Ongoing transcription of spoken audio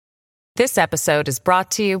This episode is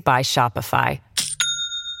brought to you by Shopify.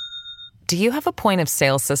 Do you have a point of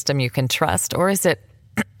sale system you can trust, or is it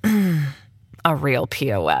a real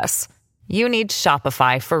POS? You need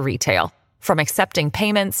Shopify for retail. From accepting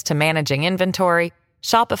payments to managing inventory,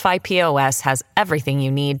 Shopify POS has everything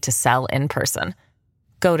you need to sell in person.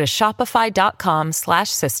 Go to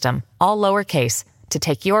shopify.com/system, all lowercase, to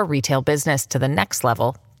take your retail business to the next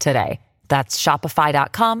level today. That's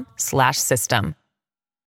shopify.com/system.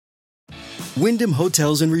 Wyndham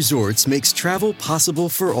Hotels and Resorts makes travel possible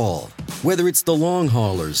for all. Whether it's the long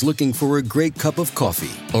haulers looking for a great cup of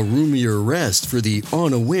coffee, a roomier rest for the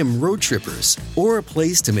on-a-whim road trippers, or a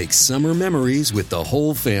place to make summer memories with the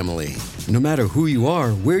whole family. No matter who you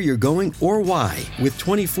are, where you're going, or why, with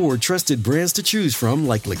 24 trusted brands to choose from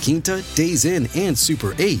like La Quinta, Days Inn, and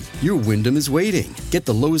Super 8, your Wyndham is waiting. Get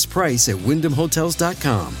the lowest price at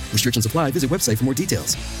WyndhamHotels.com. Restrictions apply. Visit website for more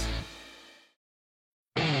details.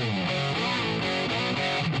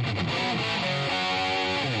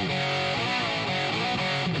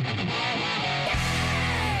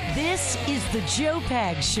 This is the Joe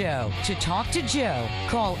Pags Show. To talk to Joe,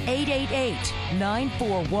 call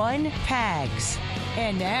 888-941-PAGS.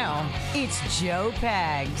 And now, it's Joe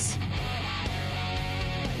Pags.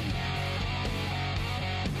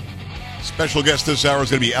 Special guest this hour is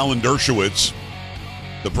going to be Alan Dershowitz,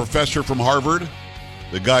 the professor from Harvard,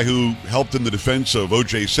 the guy who helped in the defense of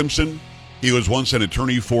O.J. Simpson. He was once an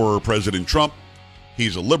attorney for President Trump.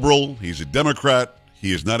 He's a liberal. He's a Democrat.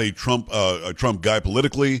 He is not a Trump guy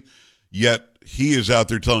politically, yet he is out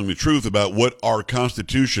there telling the truth about what our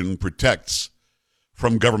Constitution protects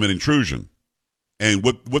from government intrusion. And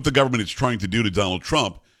what the government is trying to do to Donald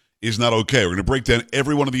Trump is not okay. We're going to break down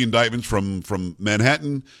every one of the indictments from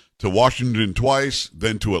Manhattan to Washington twice,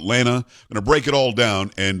 then to Atlanta. I'm going to break it all down,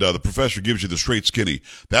 and the professor gives you the straight skinny.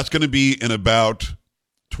 That's going to be in about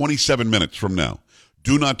 27 minutes from now.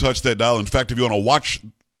 Do not touch that dial. In fact, if you want to watch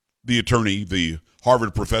the attorney, the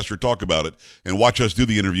Harvard professor, talk about it and watch us do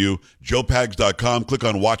the interview, joepags.com, click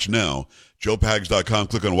on watch now. joepags.com,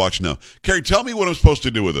 click on watch now. Carrie, tell me what I'm supposed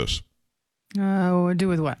to do with this. Do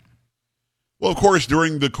with what? Well, of course,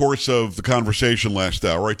 during the course of the conversation last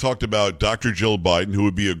hour, I talked about Dr. Jill Biden, who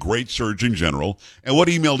would be a great Surgeon General. And what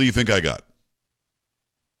email do you think I got?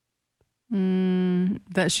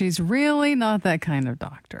 That she's really not that kind of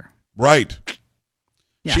doctor. Right.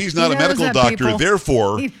 Yeah, she's not a medical doctor, people.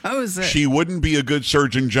 therefore She wouldn't be a good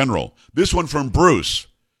Surgeon General. This one from Bruce.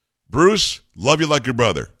 Bruce, love you like your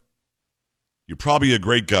brother. You're probably a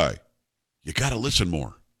great guy. You got to listen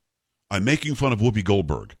more. I'm making fun of Whoopi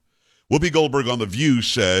Goldberg. Whoopi Goldberg on The View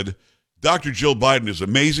said, Dr. Jill Biden is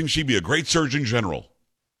amazing. She'd be a great Surgeon General.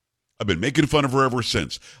 I've been making fun of her ever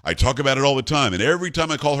since. I talk about it all the time, and every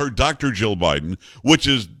time I call her Dr. Jill Biden, which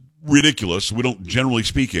is ridiculous, we don't, generally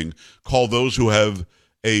speaking, call those who have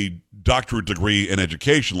a doctorate degree in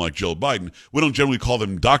education like Jill Biden, we don't generally call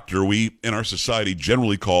them doctor. We, in our society,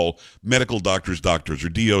 generally call medical doctors doctors or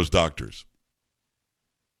DOs doctors.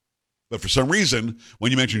 But for some reason,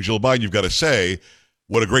 when you mention Jill Biden, you've got to say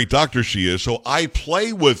what a great doctor she is. So I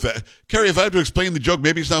play with that. Carrie, if I have to explain the joke,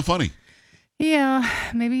 maybe it's not funny. Yeah,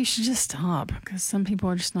 maybe you should just stop, because some people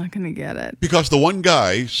are just not going to get it. Because the one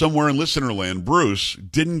guy somewhere in listener land, Bruce,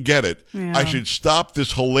 didn't get it. Yeah. I should stop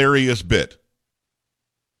this hilarious bit.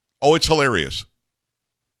 Oh, it's hilarious.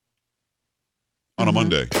 On a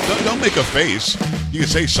Monday. Don't make a face. You can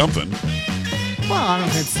say something. Well, I don't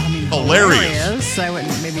know if it's hilarious. I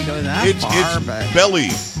wouldn't maybe go that It's but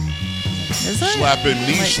belly is it? slapping,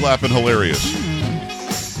 knee slapping hilarious.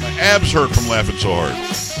 My abs hurt from laughing so hard.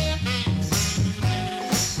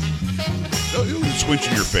 No, you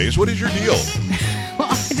squinching your face. What is your deal?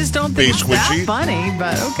 Well, I just don't think it's that funny,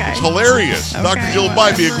 but okay. It's hilarious. Okay, Dr. Jill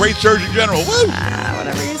Biden be a great Surgeon General. Woo!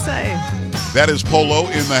 Whatever you say. That is Polo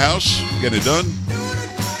in the house. Getting it done.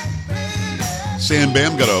 Sam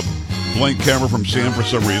Bam got a blank camera from Sam for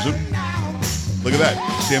some reason. Look at that.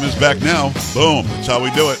 Sam is back now. Boom. That's how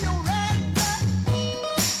we do it.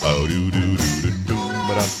 Oh,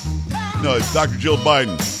 no, it's Dr. Jill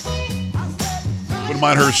Biden. Wouldn't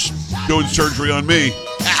mind her doing surgery on me.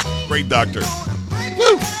 Ah, great doctor.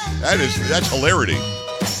 Woo! That's hilarity.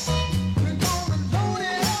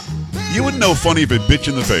 You wouldn't know funny if it bit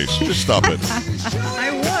you in the face. Just stop it.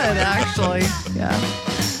 I would, actually. Yeah.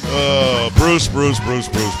 Bruce.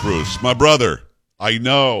 My brother. I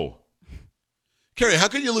know. Carrie, how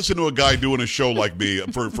can you listen to a guy doing a show like me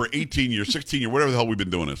for 18 years, 16 years, whatever the hell we've been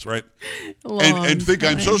doing this, right? And think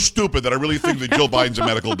I'm so stupid that I really think that Jill Biden's a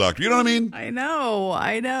medical doctor. You know what I mean? I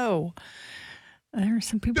know. There are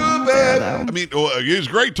some people out there, though. I mean, he's a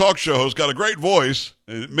great talk show host, got a great voice.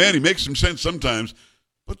 And man, he makes some sense sometimes.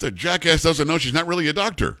 But the jackass doesn't know she's not really a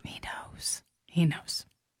doctor. He knows. He knows.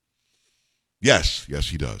 Yes,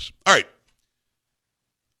 he does. All right.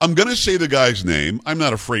 I'm going to say the guy's name. I'm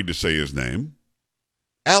not afraid to say his name.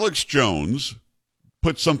 Alex Jones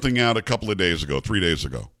put something out a couple of days ago, 3 days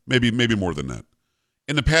ago, maybe more than that.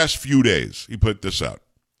 In the past few days, he put this out.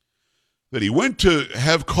 That he went to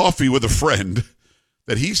have coffee with a friend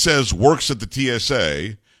that he says works at the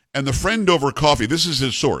TSA, and the friend over coffee, this is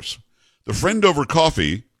his source, the friend over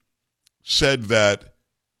coffee said that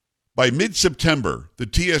by mid-September, the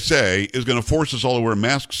TSA is going to force us all to wear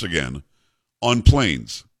masks again on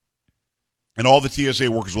planes. And all the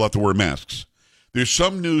TSA workers will have to wear masks. There's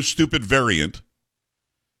some new stupid variant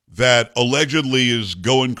that allegedly is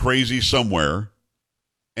going crazy somewhere,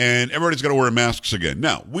 and everybody's got to wear masks again.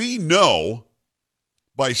 Now, we know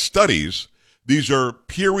by studies, these are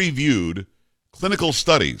peer-reviewed clinical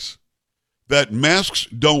studies, that masks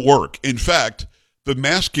don't work. In fact, the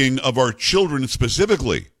masking of our children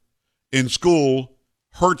specifically in school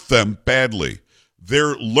hurt them badly.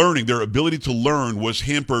 Their learning, their ability to learn was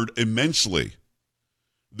hampered immensely.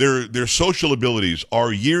 Their social abilities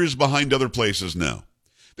are years behind other places now.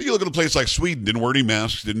 Then you look at a place like Sweden, didn't wear any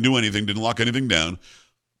masks, didn't do anything, didn't lock anything down.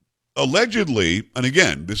 Allegedly, and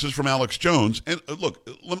again, this is from Alex Jones, and look,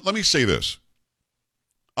 let me say this.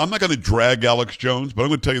 I'm not going to drag Alex Jones, but I'm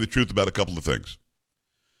going to tell you the truth about a couple of things.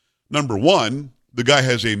 Number one, the guy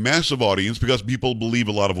has a massive audience because people believe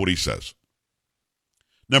a lot of what he says.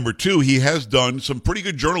 Number two, he has done some pretty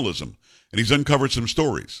good journalism, and he's uncovered some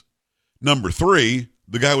stories. Number three,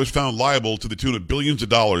 the guy was found liable to the tune of billions of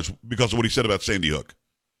dollars because of what he said about Sandy Hook.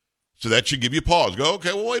 So that should give you pause. Go,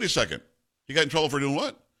 okay, well, wait a second. He got in trouble for doing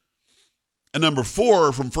what? And number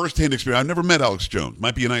four, from firsthand experience, I've never met Alex Jones.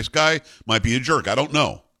 Might be a nice guy, might be a jerk. I don't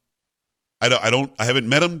know. I haven't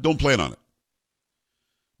met him, don't plan on it.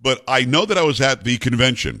 But I know that I was at the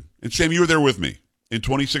convention, and Sam, you were there with me in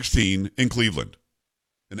 2016 in Cleveland.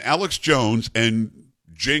 And Alex Jones and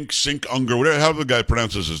Cenk Unger, whatever, however the guy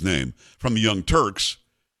pronounces his name, from the Young Turks,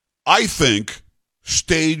 I think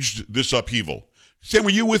staged this upheaval. Sam, were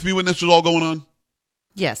you with me when this was all going on?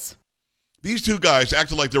 Yes. These two guys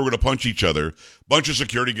acted like they were going to punch each other. Bunch of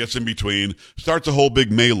security gets in between, starts a whole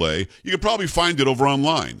big melee. You could probably find it over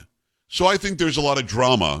online. So I think there's a lot of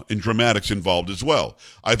drama and dramatics involved as well.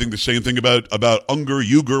 I think the same thing about Unger,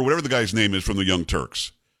 whatever the guy's name is from the Young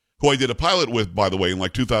Turks, who I did a pilot with, by the way, in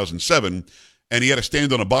like 2007, and he had to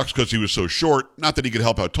stand on a box because he was so short. Not that he could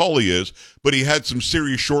help how tall he is, but he had some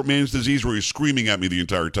serious short man's disease where he was screaming at me the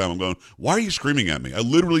entire time. I'm going, why are you screaming at me? I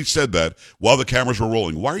literally said that while the cameras were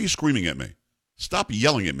rolling. Why are you screaming at me? Stop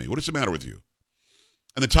yelling at me. What is the matter with you?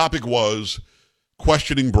 And the topic was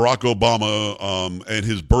questioning Barack Obama and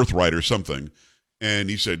his birthright or something. And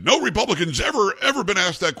he said, no Republicans ever been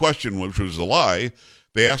asked that question, which was a lie.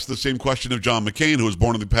 They asked the same question of John McCain, who was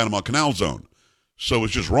born in the Panama Canal Zone. So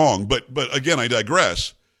it's just wrong. But again, I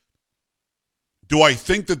digress. Do I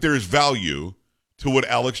think that there's value to what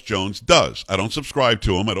Alex Jones does? I don't subscribe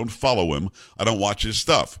to him. I don't follow him. I don't watch his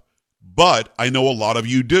stuff. But I know a lot of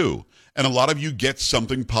you do. And a lot of you get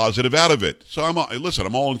something positive out of it. So I'm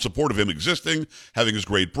all in support of him existing, having his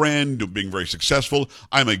great brand, being very successful.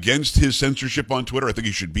 I'm against his censorship on Twitter. I think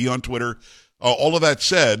he should be on Twitter. All of that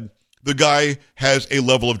said, the guy has a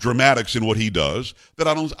level of dramatics in what he does that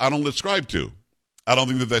I don't ascribe to. I don't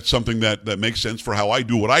think that that's something that makes sense for how I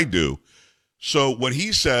do what I do. So when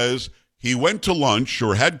he says he went to lunch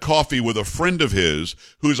or had coffee with a friend of his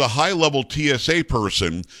who's a high-level TSA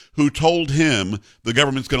person who told him the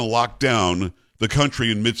government's going to lock down the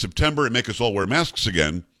country in mid-September and make us all wear masks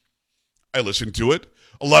again, I listened to it.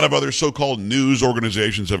 A lot of other so-called news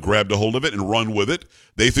organizations have grabbed a hold of it and run with it.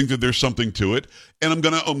 They think that there's something to it, and I'm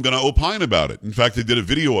gonna opine about it. In fact, I did a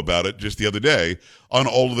video about it just the other day on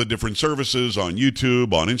all of the different services, on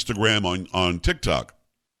YouTube, on Instagram, on TikTok.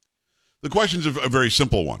 The question's a very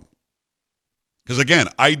simple one. Because again,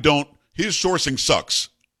 his sourcing sucks.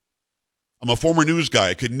 I'm a former news guy.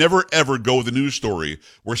 I could never, ever go with a news story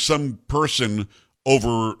where some person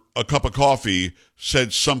over a cup of coffee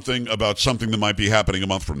said something about something that might be happening a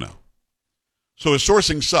month from now. So his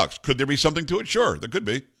sourcing sucks. Could there be something to it? Sure, there could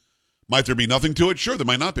be. Might there be nothing to it? Sure, there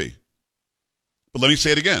might not be. But let me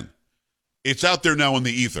say it again. It's out there now in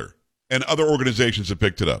the ether, and other organizations have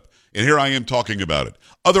picked it up. And here I am talking about it.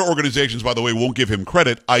 Other organizations, by the way, won't give him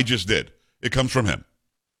credit. I just did. It comes from him.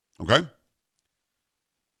 Okay?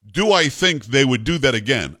 Do I think they would do that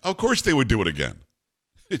again? Of course they would do it again.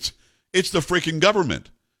 It's the freaking government.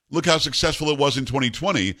 Look how successful it was in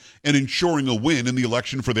 2020 in ensuring a win in the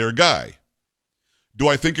election for their guy. Do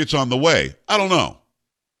I think it's on the way? I don't know.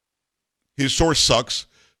 His source sucks.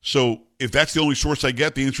 So if that's the only source I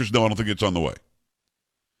get, the answer is no, I don't think it's on the way.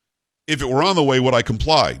 If it were on the way, would I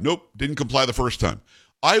comply? Nope, didn't comply the first time.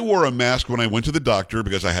 I wore a mask when I went to the doctor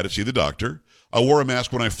because I had to see the doctor. I wore a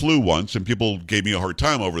mask when I flew once, and people gave me a hard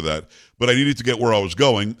time over that. But I needed to get where I was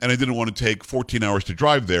going, and I didn't want to take 14 hours to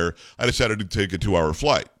drive there. I decided to take a 2-hour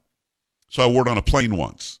flight. So I wore it on a plane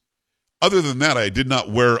once. Other than that, I did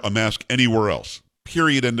not wear a mask anywhere else.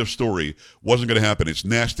 Period. End of story. Wasn't going to happen. It's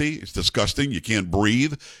nasty. It's disgusting. You can't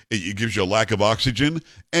breathe. It gives you a lack of oxygen,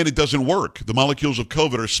 and it doesn't work. The molecules of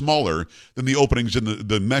COVID are smaller than the openings in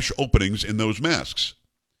the mesh openings in those masks.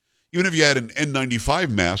 Even if you had an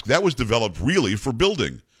N95 mask, that was developed really for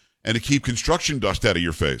building and to keep construction dust out of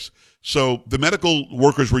your face. So the medical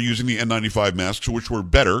workers were using the N95 masks, which were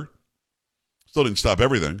better. Still didn't stop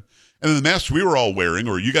everything. And then the masks we were all wearing,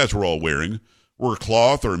 or you guys were all wearing, were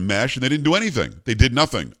cloth or mesh, and they didn't do anything. They did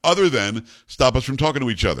nothing other than stop us from talking to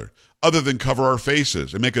each other, other than cover our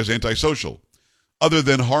faces and make us antisocial, other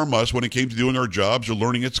than harm us when it came to doing our jobs or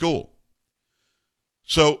learning at school.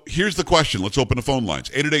 So here's the question. Let's open the phone lines.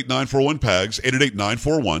 888-941-PAGS,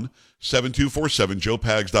 888-941-7247,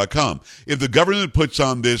 joepags.com. If the government puts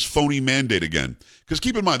on this phony mandate again, because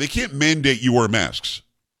keep in mind, they can't mandate you wear masks.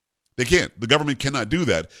 They can't. The government cannot do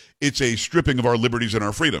that. It's a stripping of our liberties and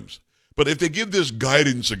our freedoms. But if they give this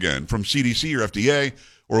guidance again from CDC or FDA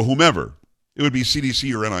or whomever, it would be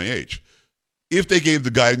CDC or NIH. If they gave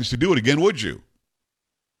the guidance to do it again, would you?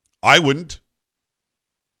 I wouldn't.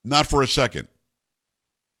 Not for a second.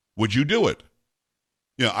 Would you do it?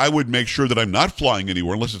 I would make sure that I'm not flying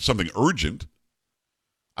anywhere unless it's something urgent.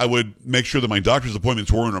 I would make sure that my doctor's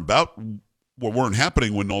appointments weren't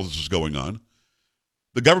happening when all this was going on.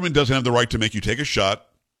 The government doesn't have the right to make you take a shot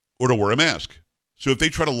or to wear a mask. So if they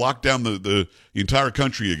try to lock down the entire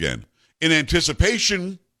country again, in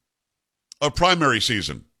anticipation of primary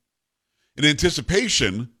season, in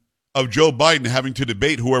anticipation of Joe Biden having to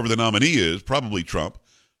debate whoever the nominee is, probably Trump,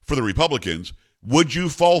 for the Republicans, would you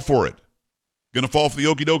fall for it? Going to fall for the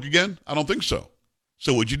okie doke again? I don't think so.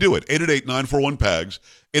 So would you do it? 888-941-PAGS,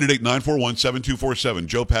 888-941-7247,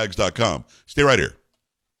 joepags.com. Stay right here.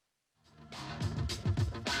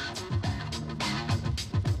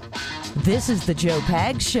 This is the Joe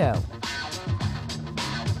Pags Show.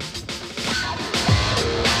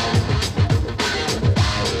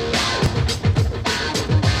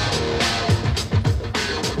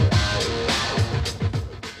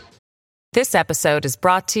 This episode is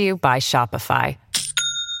brought to you by Shopify.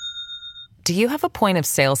 Do you have a point of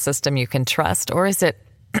sale system you can trust, or is it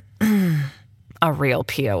a real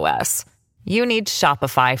POS? You need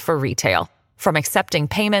Shopify for retail. From accepting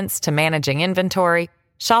payments to managing inventory,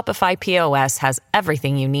 Shopify POS has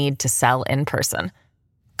everything you need to sell in person.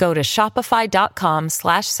 Go to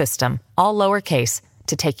shopify.com/system, all lowercase,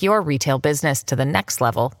 to take your retail business to the next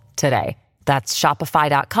level today. That's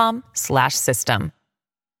shopify.com/system.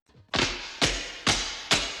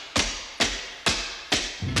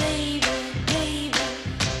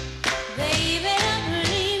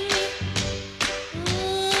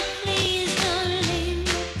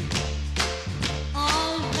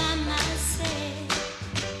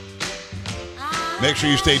 Make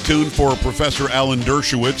sure you stay tuned for Professor Alan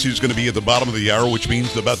Dershowitz. He's going to be at the bottom of the hour, which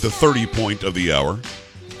means about the 30 point of the hour.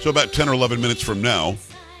 So about 10 or 11 minutes from now.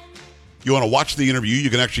 You want to watch the interview,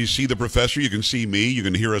 you can actually see the professor, you can see me, you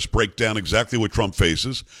can hear us break down exactly what Trump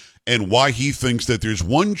faces and why he thinks that there's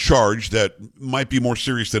one charge that might be more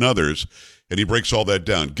serious than others, and he breaks all that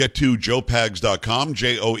down. Get to joepags.com,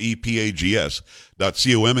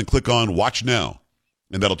 joepags.com, and click on Watch Now.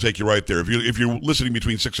 And that'll take you right there. If you're listening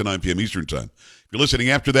between 6 and 9 p.m. Eastern Time. If you're listening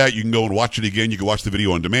after that, you can go and watch it again. You can watch the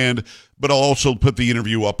video on demand. But I'll also put the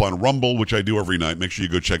interview up on Rumble, which I do every night. Make sure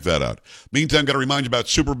you go check that out. Meantime, got to remind you about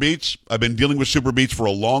Super Beets. I've been dealing with Super Beets for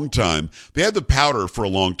a long time. They had the powder for a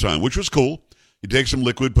long time, which was cool. You take some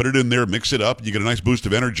liquid, put it in there, mix it up, and you get a nice boost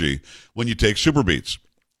of energy when you take Super Beets.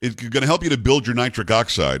 It's going to help you to build your nitric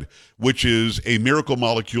oxide, which is a miracle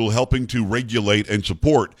molecule helping to regulate and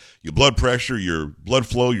support your blood pressure, your blood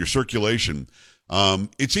flow, your circulation.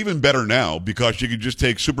 It's even better now because you can just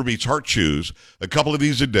take Super Beets Heart Chews, a couple of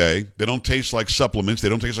these a day. They don't taste like supplements. They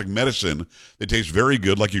don't taste like medicine. They taste very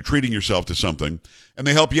good, like you're treating yourself to something. And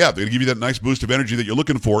they help you out. They give you that nice boost of energy that you're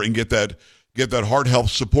looking for and get that heart health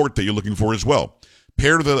support that you're looking for as well.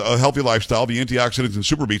 Paired with a healthy lifestyle, the antioxidants in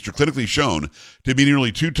Super Beets are clinically shown to be nearly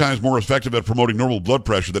 2 times more effective at promoting normal blood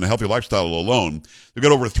pressure than a healthy lifestyle alone. They've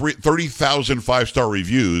got over 30,000 5-star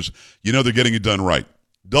reviews. You know they're getting it done right.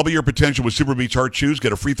 Double your potential with Super Beats Heart Chews.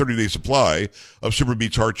 Get a free 30-day supply of Super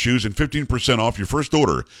Beats Heart Chews and 15% off your first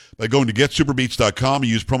order by going to getsuperbeats.com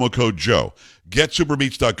and use promo code Joe.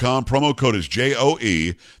 Getsuperbeats.com. Promo code is Joe.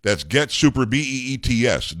 That's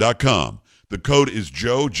getsuperbeets.com. The code is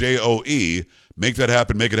Joe, Joe. Make that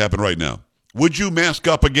happen. Make it happen right now. Would you mask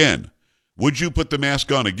up again? Would you put the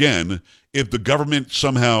mask on again if the government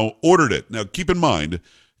somehow ordered it? Now, keep in mind,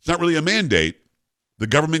 it's not really a mandate. The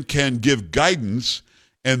government can give guidance.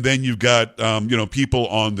 And then you've got, people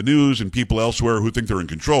on the news and people elsewhere who think they're in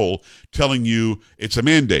control telling you it's a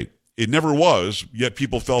mandate. It never was, yet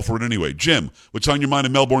people fell for it anyway. Jim, what's on your mind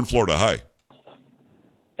in Melbourne, Florida? Hi.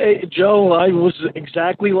 Hey, Joe, I was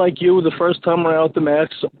exactly like you the first time around the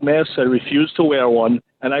mask. I refused to wear one,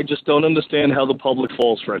 and I just don't understand how the public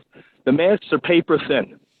falls for it. The masks are paper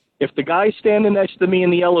thin. If the guy standing next to me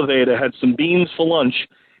in the elevator had some beans for lunch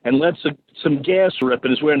and let some gas rip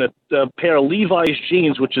and is wearing a pair of Levi's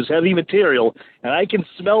jeans, which is heavy material, and I can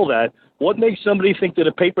smell that, what makes somebody think that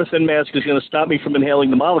a paper-thin mask is going to stop me from inhaling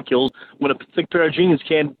the molecules when a thick pair of jeans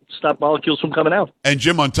can't stop molecules from coming out? And,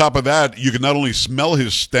 Jim, on top of that, you can not only smell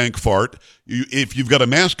his stank fart, if you've got a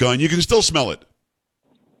mask on, you can still smell it.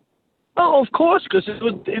 Oh, of course, because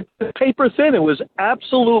it's paper-thin. It was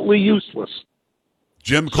absolutely useless.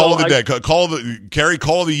 Jim, call of the day. Carrie,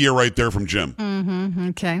 call of the year right there from Jim. Mm-hmm.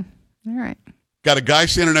 Okay. All right. Got a guy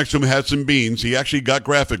standing next to him, had some beans. He actually got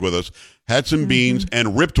graphic with us, had some beans,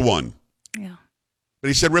 and ripped one. Yeah. But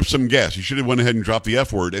he said rip some gas. He should have went ahead and dropped the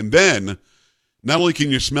F word. And then, not only can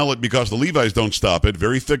you smell it because the Levi's don't stop it,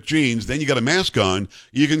 very thick jeans, then you got a mask on,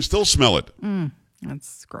 you can still smell it.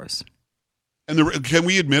 That's gross. And can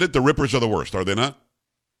we admit it? The rippers are the worst, are they not?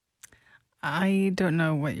 I don't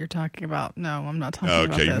know what you're talking about. No, I'm not talking about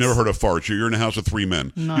this. Okay, you've never heard of farts. You're in a house of three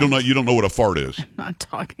men. No. You don't know what a fart is. I'm not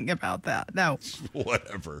talking about that. No.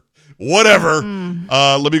 Whatever.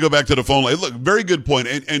 Let me go back to the phone line. Look, very good point.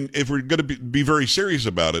 And if we're going to be very serious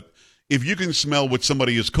about it, if you can smell what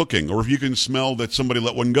somebody is cooking, or if you can smell that somebody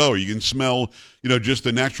let one go, or you can smell, just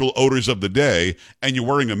the natural odors of the day, and you're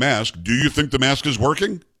wearing a mask, do you think the mask is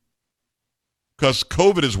working? Because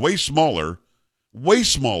COVID is way smaller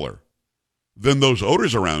than those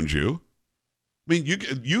odors around you. I mean, you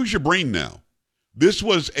use your brain now. This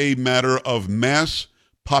was a matter of mass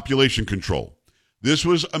population control. This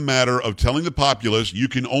was a matter of telling the populace, you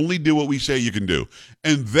can only do what we say you can do.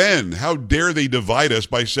 And then, how dare they divide us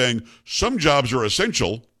by saying some jobs are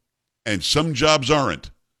essential and some jobs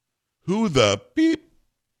aren't? Who the beep?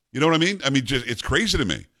 You know what I mean? I mean, it's crazy to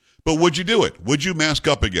me. But would you do it? Would you mask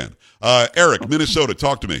up again? Eric, Minnesota,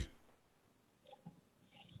 talk to me.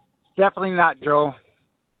 Definitely not, Joe.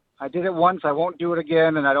 I did it once. I won't do it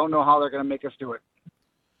again, and I don't know how they're going to make us do it.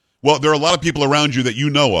 Well, there are a lot of people around you that you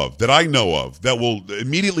know of, that I know of, that will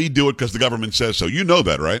immediately do it because the government says so. You know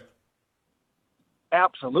that, right?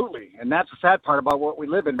 Absolutely. And that's the sad part about what we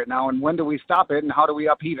live in right now, and when do we stop it, and how do we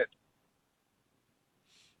upheave it?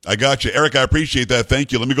 I got you. Eric, I appreciate that.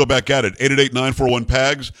 Thank you. Let me go back at it.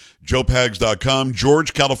 888-941-PAGS, joepags.com.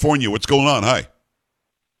 George, California, what's going on? Hi.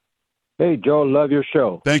 Hey, Joe, love your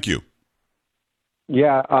show. Thank you.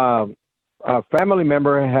 Yeah, a family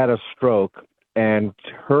member had a stroke, and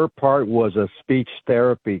her part was a speech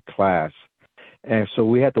therapy class. And so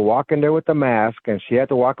we had to walk in there with a mask, and she had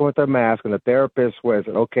to walk in with a mask, and the therapist was,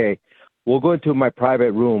 okay, we'll go into my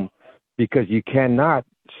private room because you cannot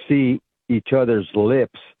see each other's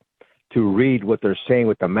lips to read what they're saying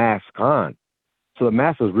with the mask on. So the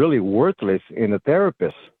mask was really worthless in the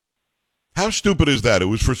therapist. How stupid is that? It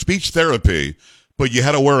was for speech therapy, but you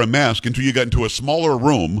had to wear a mask until you got into a smaller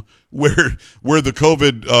room where the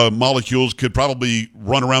COVID molecules could probably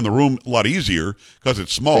run around the room a lot easier because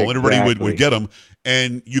it's small. Exactly. And everybody would get them.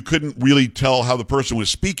 And you couldn't really tell how the person was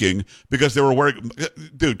speaking because they were wearing...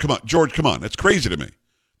 Dude, come on. George, come on. That's crazy to me.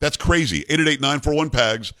 That's crazy.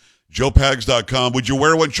 888-941-PAGS, joepags.com. Would you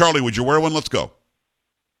wear one? Charlie, would you wear one? Let's go.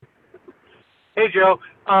 Hey, Joe.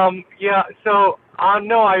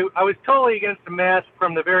 No, I was totally against the mask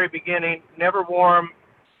from the very beginning. Never wore them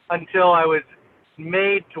until I was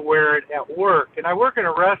made to wear it at work. And I work in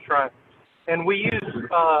a restaurant, and we use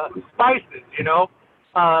spices,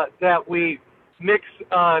 that we mix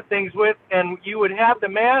things with. And you would have the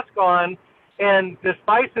mask on, and the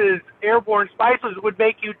spices, airborne spices, would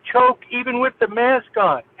make you choke even with the mask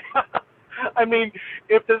on. I mean,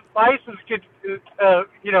 if the spices could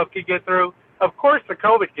get through, of course the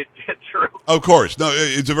COVID could get through. Of course. No,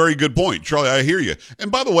 it's a very good point. Charlie, I hear you.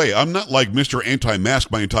 And by the way, I'm not like Mr.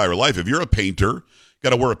 Anti-Mask my entire life. If you're a painter,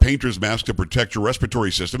 got to wear a painter's mask to protect your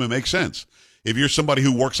respiratory system. It makes sense. If you're somebody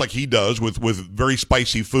who works like he does with very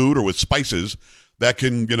spicy food or with spices, that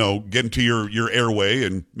can, get into your airway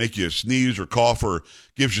and make you sneeze or cough or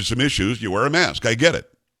gives you some issues, you wear a mask. I get it.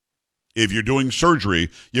 If you're doing surgery,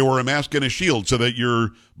 you wear a mask and a shield so that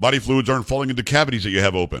your body fluids aren't falling into cavities that you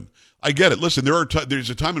have open. I get it. Listen, there's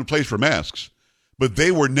a time and place for masks, but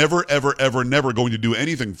they were never, ever, ever, never going to do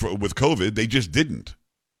anything with COVID. They just didn't.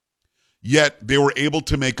 Yet they were able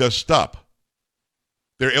to make us stop.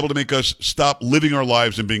 They're able to make us stop living our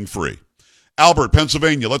lives and being free. Albert,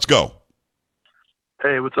 Pennsylvania, let's go.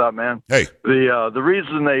 Hey, what's up, man? Hey. The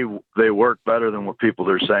reason they work better than what people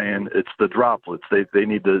are saying, it's the droplets. They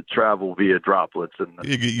need to travel via droplets. And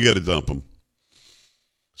you got to dump them.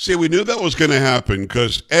 See, we knew that was going to happen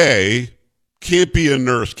because A, can't be a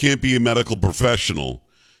nurse, can't be a medical professional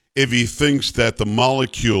if he thinks that the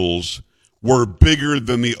molecules were bigger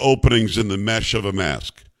than the openings in the mesh of a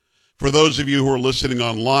mask. For those of you who are listening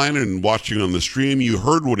online and watching on the stream, you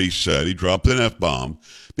heard what he said. He dropped an F-bomb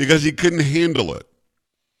because he couldn't handle it.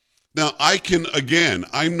 Now,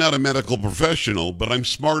 I'm not a medical professional, but I'm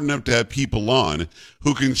smart enough to have people on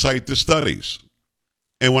who can cite the studies.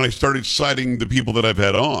 And when I started citing the people that I've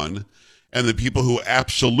had on and the people who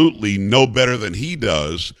absolutely know better than he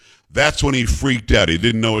does, that's when he freaked out. He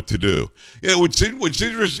didn't know what to do. What's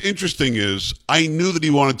interesting is I knew that he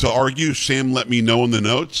wanted to argue. Sam let me know in the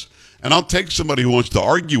notes. And I'll take somebody who wants to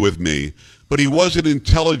argue with me, but he wasn't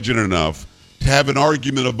intelligent enough to have an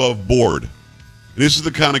argument above board. This is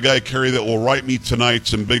the kind of guy, Kerry, that will write me tonight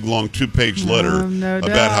some big, long 2-page letter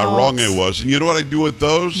about how wrong I was. And you know what I do with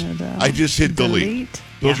those? I just hit delete.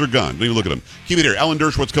 Those are gone. Don't even look at them. Keep it here. Alan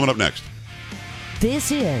Dershowitz coming up next.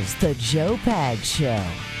 This is the Joe Pags Show.